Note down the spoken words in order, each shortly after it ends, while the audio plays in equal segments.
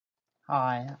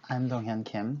Hi, I'm Donghyun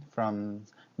Kim from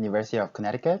University of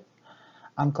Connecticut.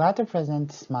 I'm glad to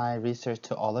present my research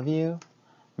to all of you.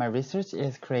 My research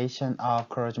is creation of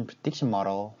corrosion prediction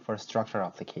model for structural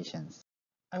applications.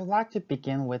 I would like to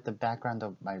begin with the background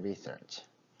of my research.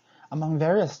 Among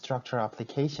various structural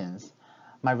applications,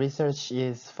 my research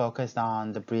is focused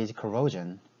on the bridge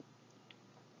corrosion.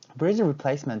 Bridge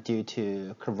replacement due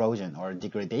to corrosion or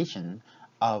degradation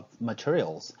of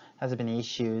materials has been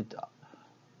issued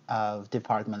of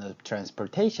Department of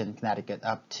Transportation Connecticut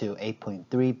up to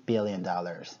 $8.3 billion.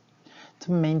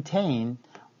 To maintain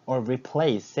or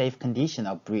replace safe condition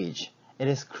of bridge, it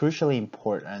is crucially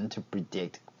important to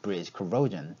predict bridge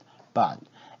corrosion, but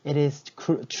it is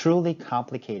truly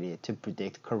complicated to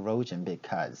predict corrosion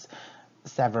because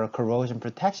several corrosion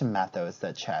protection methods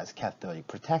such as cathodic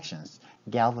protections,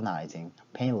 galvanizing,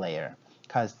 paint layer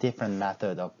cause different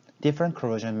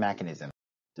corrosion mechanisms.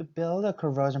 To build a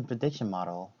corrosion prediction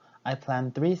model, I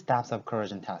plan 3 steps of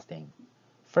corrosion testing.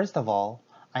 First of all,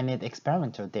 I need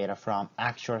experimental data from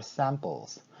actual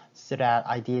samples, so that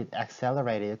I did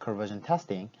accelerated corrosion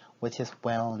testing, which is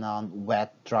well-known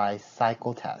wet-dry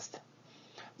cycle test.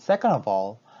 Second of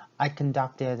all, I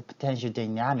conducted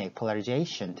potentiodynamic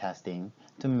polarization testing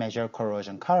to measure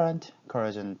corrosion current,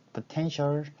 corrosion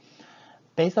potential.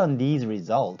 Based on these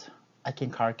results, I can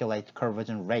calculate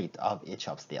corrosion rate of each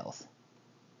of steels.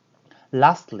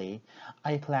 Lastly,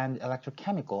 I planned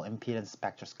electrochemical impedance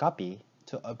spectroscopy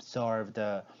to observe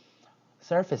the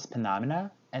surface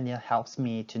phenomena, and it helps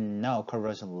me to know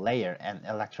corrosion layer and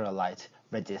electrolyte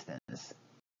resistance.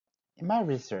 In my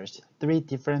research, 3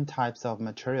 different types of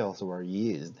materials were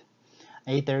used: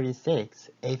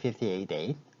 A36,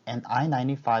 A58A, and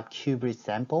I95 cubic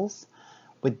samples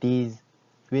with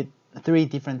 3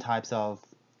 different types of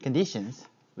conditions,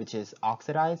 which is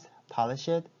oxidized, polished,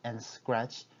 and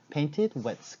painted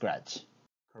with scratch.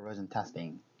 Corrosion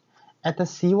testing. At the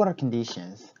seawater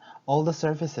conditions, all the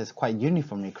surfaces quite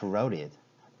uniformly corroded,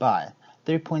 but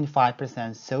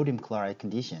 3.5% sodium chloride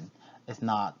condition is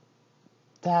not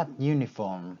that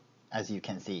uniform, as you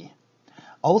can see.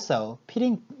 Also,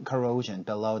 pitting corrosion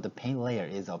below the paint layer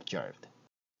is observed.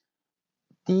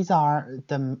 These are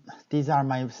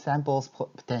my sample's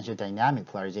potential dynamic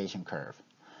polarization curve.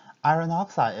 Iron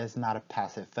oxide is not a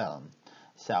passive film,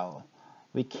 so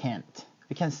we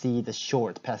can see the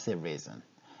short passive reason.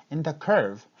 In the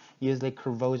curve, usually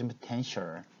corrosion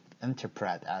potential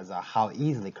interpret as how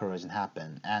easily corrosion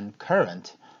happen, and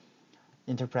current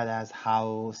interpret as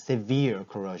how severe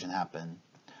corrosion happen.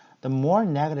 The more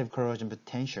negative corrosion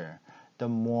potential, the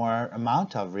more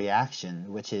amount of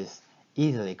reaction which is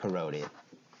easily corroded.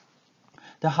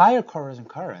 The higher corrosion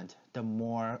current, the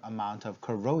more amount of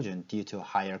corrosion due to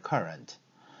higher current.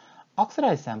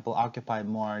 Oxidized sample occupy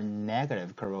more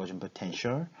negative corrosion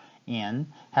potential and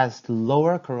has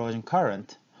lower corrosion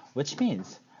current, which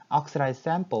means oxidized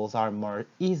samples are more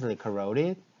easily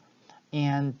corroded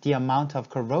and the amount of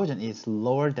corrosion is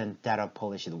lower than that of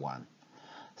polished one.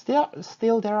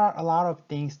 Still there are a lot of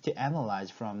things to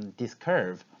analyze from this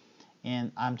curve,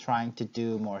 and I'm trying to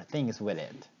do more things with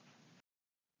it.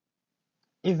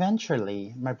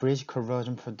 Eventually, my bridge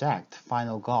corrosion project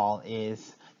final goal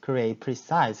is create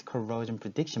precise corrosion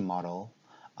prediction model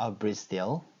of bridge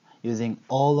steel using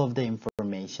all of the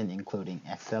information including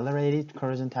accelerated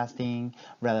corrosion testing,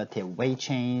 relative weight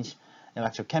change,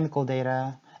 electrochemical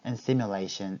data, and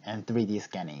simulation and 3D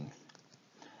scanning.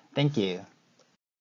 Thank you.